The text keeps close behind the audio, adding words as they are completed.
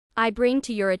I bring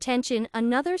to your attention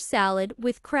another salad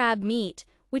with crab meat,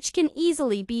 which can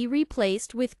easily be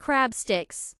replaced with crab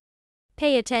sticks.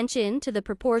 Pay attention to the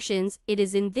proportions. It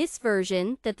is in this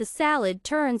version that the salad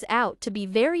turns out to be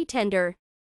very tender.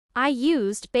 I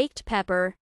used baked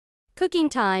pepper. Cooking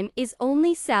time is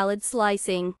only salad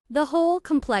slicing. The whole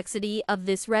complexity of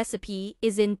this recipe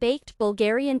is in baked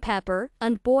Bulgarian pepper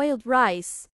and boiled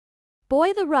rice.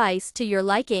 Boil the rice to your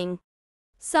liking.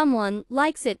 Someone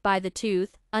likes it by the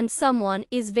tooth, and someone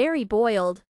is very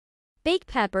boiled. Baked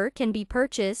pepper can be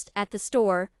purchased at the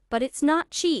store, but it's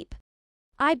not cheap.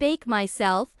 I bake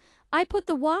myself. I put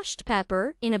the washed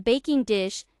pepper in a baking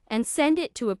dish and send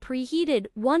it to a preheated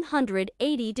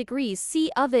 180 degrees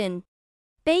C oven.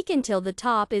 Bake until the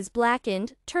top is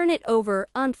blackened, turn it over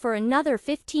and for another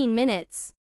 15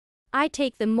 minutes. I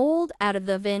take the mold out of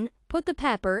the oven, put the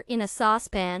pepper in a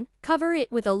saucepan, cover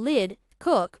it with a lid,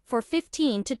 cook for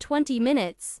 15 to 20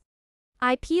 minutes.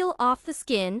 I peel off the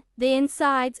skin, the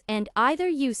insides, and either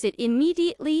use it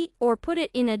immediately or put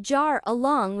it in a jar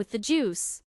along with the juice.